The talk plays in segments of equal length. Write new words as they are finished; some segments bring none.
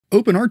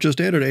OpenArt just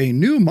added a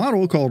new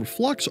model called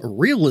Flux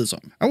Realism.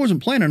 I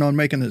wasn't planning on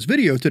making this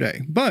video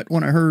today, but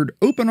when I heard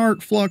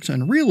OpenArt, Flux,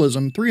 and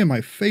Realism, three of my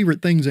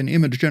favorite things in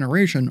image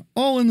generation,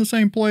 all in the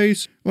same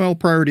place, well,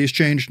 priorities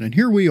changed and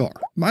here we are.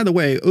 By the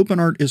way,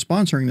 OpenArt is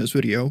sponsoring this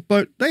video,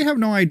 but they have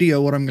no idea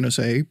what I'm going to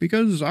say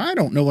because I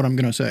don't know what I'm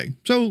going to say.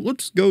 So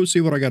let's go see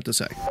what I got to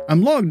say.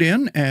 I'm logged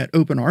in at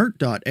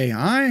OpenArt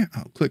AI.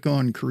 I'll click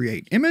on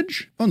Create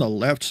Image. On the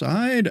left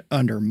side,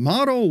 under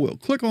Model, we'll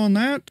click on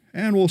that,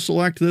 and we'll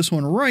select this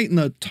one right in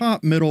the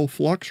top middle,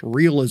 Flux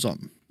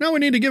Realism. Now we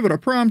need to give it a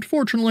prompt.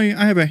 Fortunately,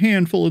 I have a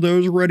handful of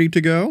those ready to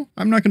go.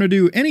 I'm not going to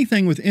do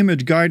anything with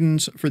image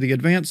guidance for the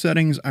advanced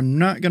settings. I'm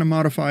not going to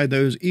modify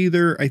those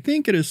either. I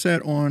think it is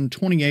set on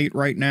 28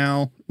 right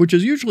now, which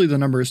is usually the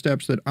number of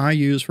steps that I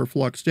use for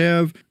Flux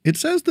Dev. It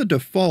says the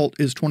default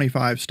is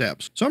 25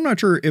 steps, so I'm not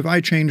sure if I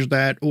changed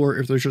that or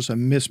if there's just a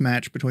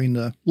mismatch between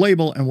the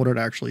label and what it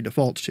actually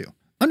defaults to.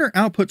 Under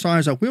output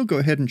size, I will go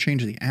ahead and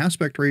change the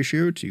aspect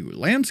ratio to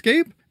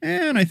landscape,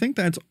 and I think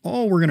that's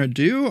all we're going to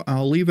do.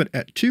 I'll leave it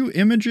at 2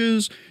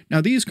 images.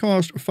 Now these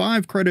cost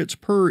 5 credits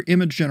per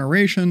image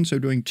generation, so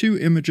doing 2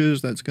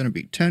 images, that's going to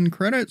be 10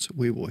 credits.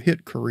 We will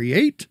hit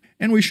create,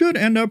 and we should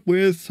end up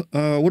with,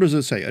 what does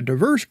it say? A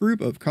diverse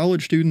group of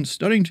college students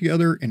studying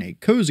together in a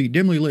cozy,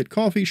 dimly lit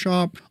coffee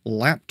shop,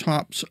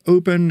 laptops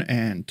open,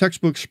 and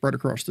textbooks spread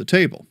across the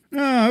table.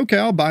 Okay,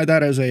 I'll buy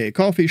that as a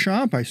coffee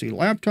shop. I see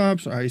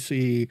laptops, I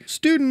see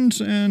students,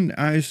 and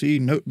I see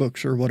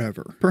notebooks or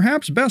whatever.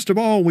 Perhaps best of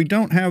all, we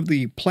don't have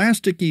the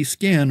plasticky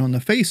skin on the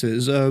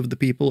faces of the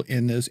people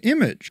in this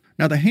image.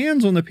 Now the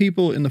hands on the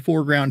people in the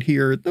foreground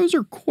here, those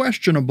are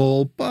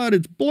questionable, but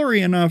it's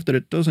blurry enough that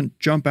it doesn't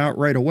jump out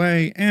right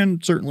away,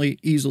 and certainly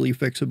easily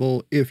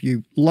fixable if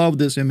you love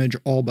this image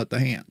all but the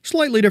hand.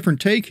 Slightly different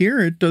take here.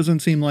 It doesn't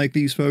seem like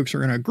these folks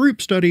are in a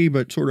group study,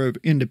 but sort of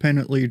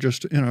independently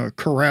just in a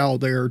corral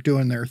there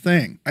doing their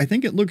thing. I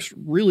think it looks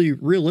really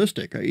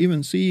realistic. I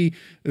even see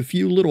a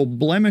few little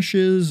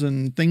blemishes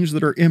and things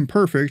that are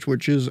imperfect,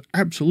 which is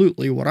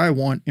absolutely what I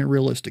want in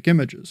realistic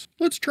images.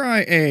 Let's try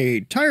a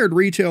tired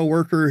retail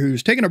worker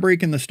who's taking a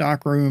break in the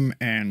stockroom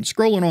and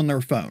scrolling on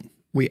their phone.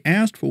 We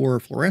asked for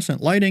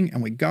fluorescent lighting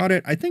and we got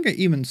it. I think I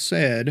even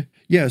said,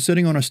 yeah,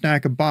 sitting on a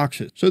stack of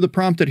boxes. So the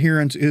prompt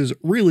adherence is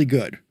really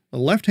good. The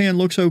left hand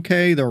looks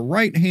okay. The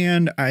right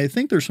hand, I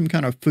think there's some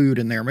kind of food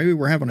in there. Maybe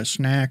we're having a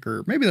snack,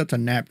 or maybe that's a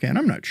napkin.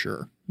 I'm not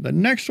sure. The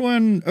next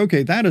one,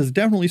 okay, that is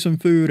definitely some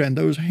food, and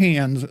those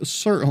hands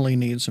certainly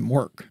need some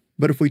work.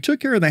 But if we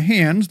took care of the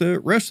hands, the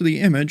rest of the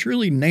image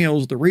really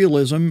nails the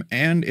realism,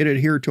 and it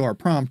adhered to our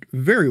prompt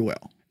very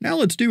well. Now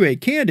let's do a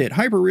candid,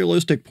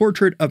 hyper-realistic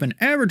portrait of an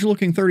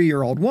average-looking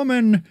 30-year-old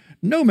woman,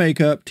 no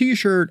makeup,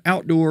 t-shirt,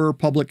 outdoor,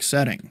 public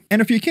setting.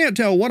 And if you can't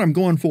tell, what I'm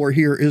going for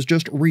here is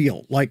just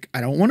real. Like,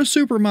 I don't want a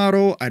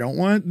supermodel, I don't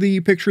want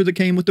the picture that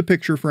came with the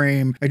picture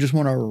frame, I just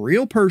want a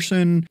real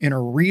person in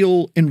a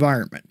real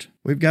environment.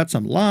 We've got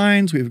some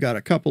lines, we've got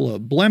a couple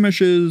of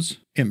blemishes,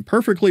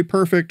 imperfectly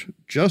perfect,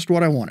 just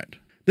what I wanted.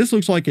 This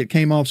looks like it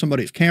came off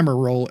somebody's camera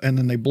roll and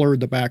then they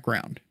blurred the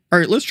background. All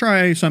right, let's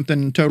try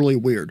something totally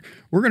weird.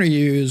 We're going to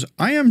use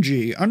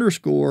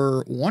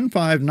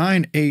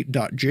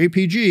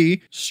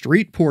img_1598.jpg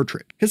street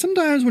portrait. Because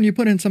sometimes when you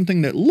put in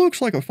something that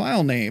looks like a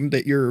file name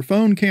that your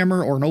phone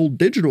camera or an old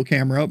digital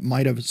camera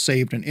might have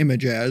saved an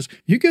image as,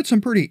 you get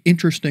some pretty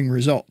interesting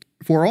results.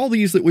 For all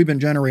these that we've been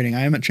generating,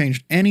 I haven't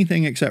changed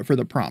anything except for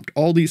the prompt.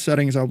 All these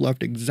settings I've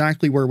left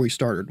exactly where we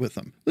started with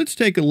them. Let's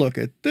take a look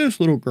at this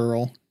little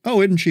girl.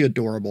 Oh, isn't she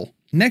adorable?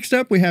 Next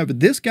up, we have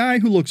this guy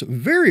who looks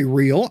very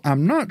real.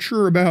 I'm not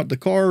sure about the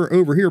car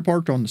over here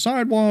parked on the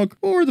sidewalk,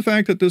 or the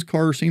fact that this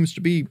car seems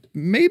to be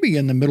maybe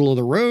in the middle of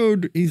the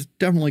road. He's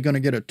definitely going to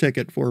get a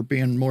ticket for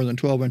being more than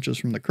 12 inches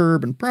from the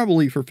curb and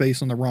probably for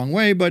facing the wrong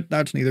way, but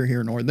that's neither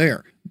here nor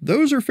there.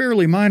 Those are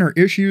fairly minor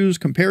issues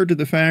compared to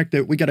the fact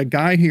that we got a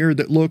guy here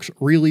that looks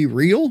really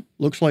real.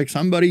 Looks like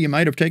somebody you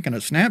might have taken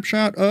a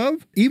snapshot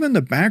of. Even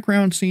the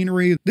background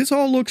scenery, this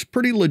all looks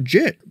pretty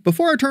legit.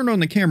 Before I turned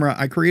on the camera,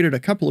 I created a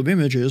couple of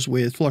images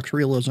with Flux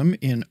Realism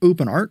in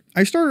OpenArt.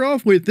 I started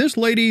off with this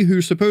lady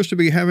who's supposed to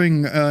be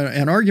having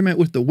an argument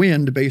with the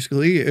wind,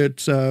 basically.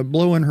 It's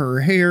blowing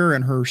her hair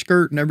and her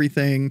skirt and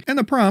everything. And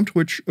the prompt,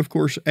 which of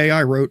course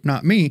AI wrote,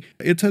 not me,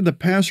 it said the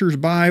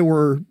passersby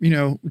were,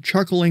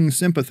 chuckling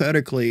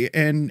sympathetically.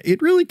 And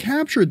it really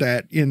captured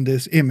that in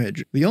this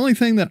image. The only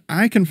thing that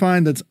I can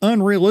find that's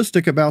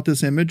unrealistic about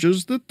this image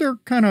is that they're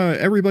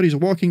everybody's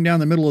walking down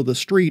the middle of the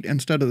street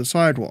instead of the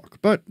sidewalk.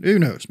 But who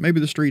knows, maybe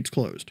the street's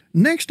closed.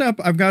 Next up,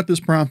 I've got this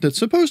prompt that's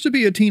supposed to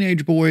be a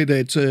teenage boy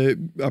that's a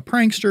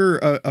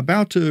prankster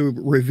about to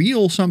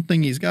reveal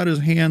something. He's got his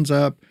hands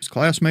up, his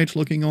classmates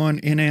looking on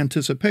in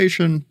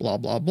anticipation, blah,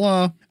 blah,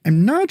 blah.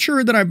 I'm not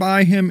sure that I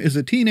buy him as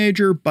a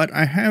teenager, but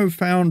I have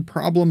found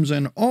problems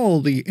in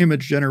all the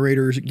image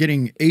generators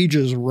getting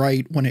ages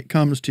right when it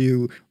comes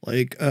to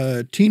like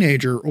a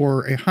teenager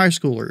or a high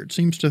schooler. It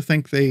seems to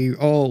think they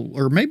all,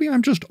 or maybe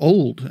I'm just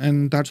old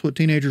and that's what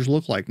teenagers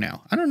look like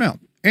now. I don't know.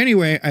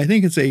 Anyway, I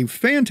think it's a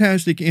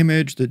fantastic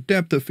image. The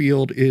depth of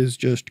field is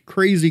just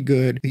crazy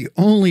good. The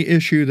only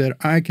issue that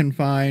I can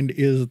find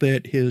is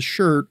that his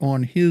shirt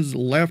on his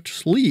left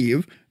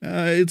sleeve,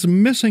 it's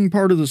missing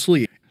part of the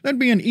sleeve. That'd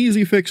be an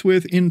easy fix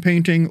with in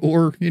painting,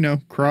 or,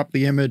 crop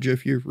the image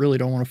if you really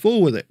don't want to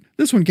fool with it.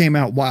 This one came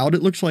out wild.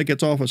 It looks like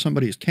it's off of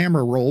somebody's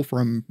camera roll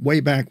from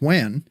way back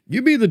when.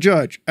 You be the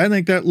judge. I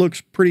think that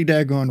looks pretty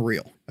daggone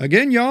real.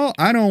 Again, y'all,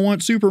 I don't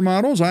want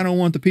supermodels. I don't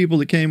want the people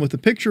that came with the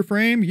picture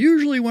frame.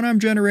 Usually when I'm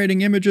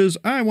generating images,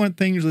 I want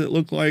things that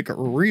look like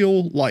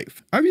real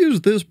life. I've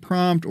used this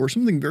prompt or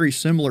something very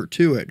similar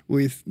to it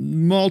with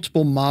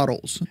multiple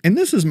models. And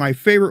this is my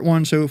favorite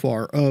one so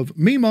far of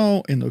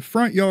Meemaw in the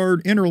front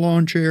yard in her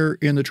lawn chair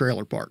in the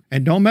trailer park.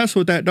 And don't mess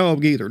with that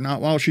dog either,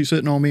 not while she's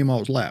sitting on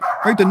Meemaw's lap.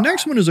 All right, the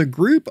next one is a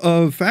group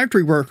of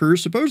factory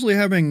workers supposedly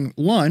having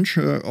lunch,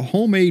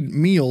 homemade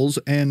meals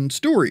and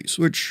stories,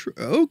 which,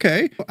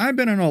 okay. I've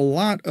been in a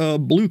lot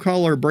of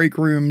blue-collar break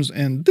rooms,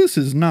 and this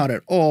is not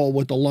at all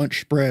what the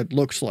lunch spread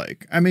looks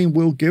like. I mean,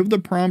 we'll give the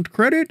prompt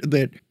credit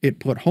that it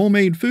put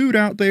homemade food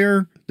out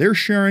there. They're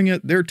sharing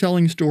it. They're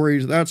telling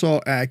stories. That's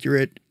all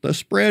accurate. The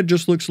spread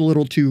just looks a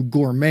little too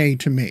gourmet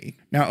to me.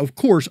 Now, of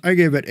course, I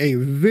gave it a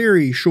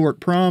very short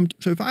prompt,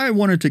 so if I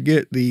wanted to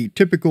get the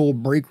typical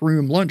break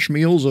room lunch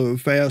meals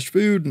of fast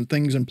food and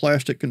things in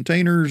plastic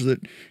containers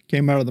that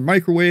came out of the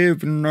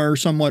microwave and are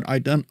somewhat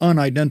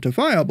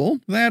unidentifiable,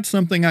 that's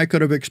something I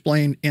could have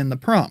explained in the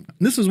prompt.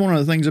 This is one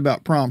of the things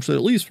about prompts that,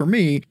 at least for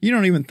me, you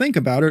don't even think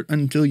about it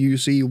until you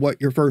see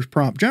what your first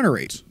prompt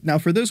generates. Now,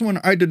 for this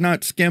one, I did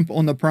not skimp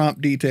on the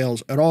prompt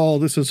details at all.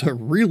 This is a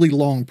really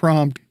long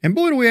prompt, and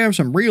boy, do we have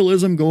some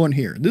realism going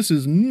here. This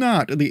is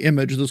not the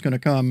image that's going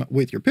to come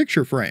with your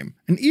picture frame.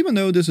 And even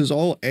though this is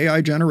all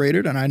AI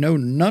generated and I know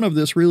none of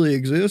this really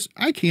exists,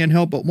 I can't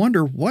help but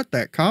wonder what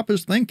that cop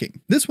is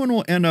thinking. This one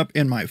will end up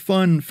in my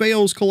fun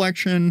fails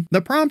collection.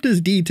 The prompt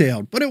is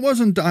detailed, but it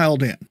wasn't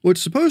dialed in.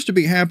 What's supposed to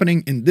be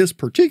happening in this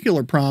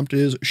particular prompt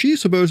is she's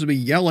supposed to be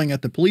yelling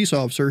at the police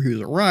officer who's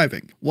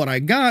arriving. What I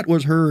got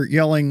was her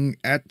yelling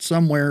at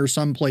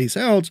someplace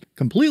else,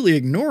 completely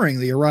ignoring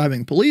the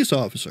arriving police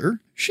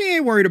officer. She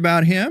ain't worried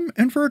about him,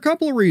 and for a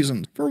couple of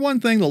reasons. For one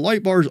thing, the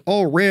light bar's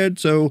all red,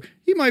 so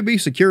he might be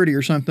security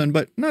or something,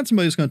 but not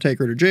somebody that's going to take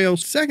her to jail.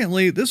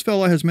 Secondly, this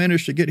fella has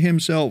managed to get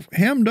himself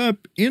hemmed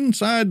up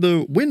inside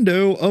the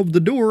window of the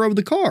door of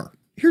the car.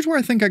 Here's where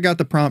I think I got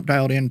the prompt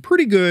dialed in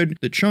pretty good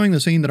that's showing the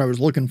scene that I was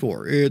looking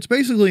for. It's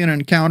basically an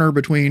encounter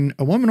between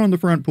a woman on the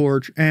front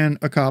porch and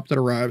a cop that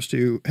arrives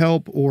to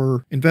help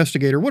or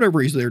investigate or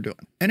whatever he's there doing.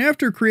 And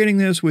after creating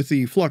this with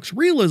the Flux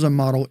Realism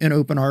model in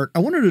OpenArt, I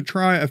wanted to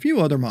try a few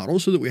other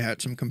models so that we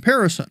had some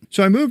comparison.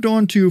 So I moved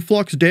on to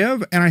Flux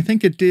Dev, and I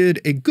think it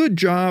did a good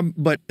job,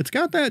 but it's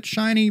got that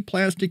shiny,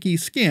 plasticky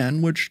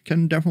skin, which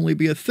can definitely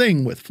be a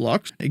thing with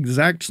Flux.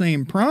 Exact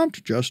same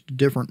prompt, just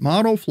different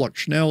model,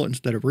 Flux Schnell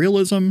instead of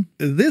Realism.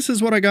 This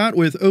is what I got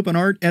with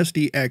OpenArt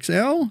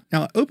SDXL.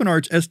 Now,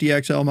 OpenArt's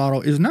SDXL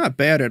model is not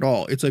bad at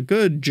all. It's a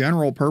good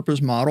general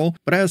purpose model,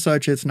 but as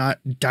such, it's not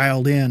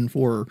dialed in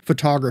for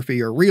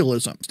photography or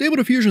realism. Stable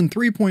Diffusion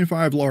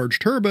 3.5 Large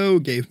Turbo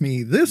gave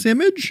me this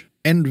image.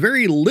 And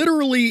very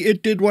literally,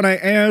 it did what I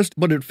asked,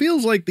 but it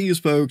feels like these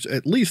folks,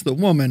 at least the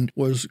woman,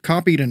 was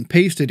copied and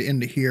pasted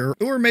into here,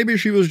 or maybe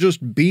she was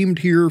just beamed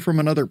here from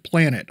another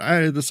planet.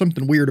 There's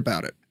something weird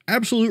about it.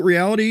 Absolute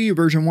Reality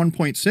version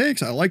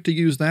 1.6, I like to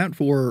use that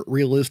for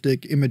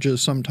realistic images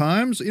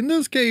sometimes. In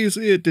this case,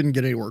 it didn't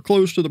get anywhere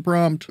close to the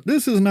prompt.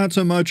 This is not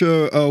so much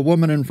a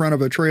woman in front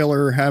of a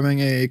trailer having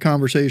a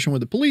conversation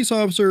with a police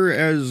officer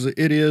as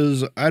it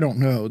is, I don't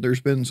know,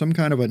 there's been some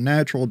kind of a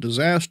natural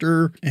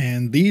disaster,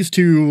 and these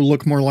two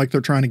look more like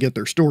they're trying to get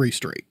their story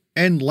straight.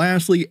 And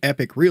lastly,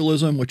 Epic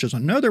Realism, which is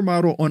another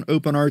model on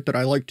OpenArt that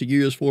I like to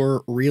use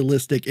for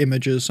realistic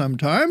images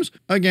sometimes.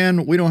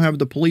 Again, we don't have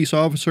the police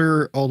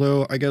officer,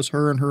 although I guess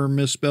her and her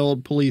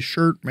misspelled police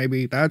shirt,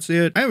 maybe that's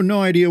it. I have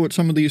no idea what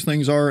some of these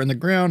things are in the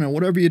ground, and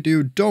whatever you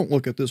do, don't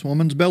look at this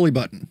woman's belly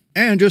button.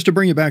 And just to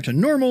bring you back to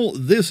normal,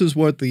 this is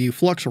what the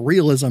Flux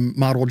Realism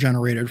model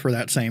generated for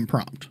that same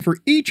prompt. For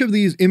each of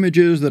these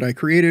images that I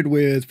created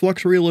with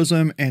Flux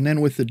Realism and then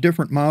with the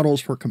different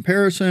models for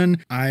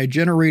comparison, I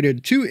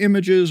generated 2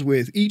 images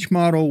with each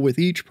model, with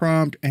each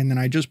prompt, and then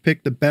I just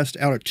picked the best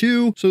out of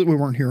 2 so that we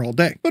weren't here all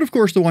day. But of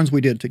course, the ones we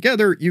did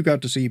together, you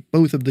got to see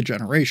both of the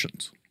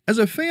generations. As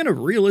a fan of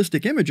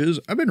realistic images,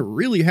 I've been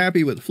really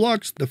happy with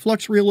Flux. The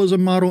Flux Realism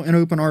model in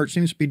OpenArt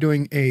seems to be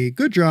doing a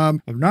good job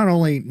of not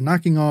only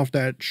knocking off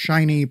that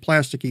shiny,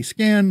 plasticky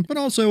skin, but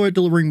also at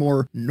delivering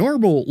more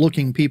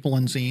normal-looking people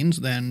and scenes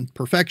than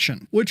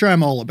perfection, which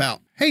I'm all about.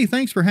 Hey,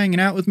 thanks for hanging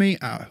out with me.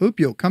 I hope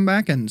you'll come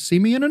back and see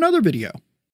me in another video.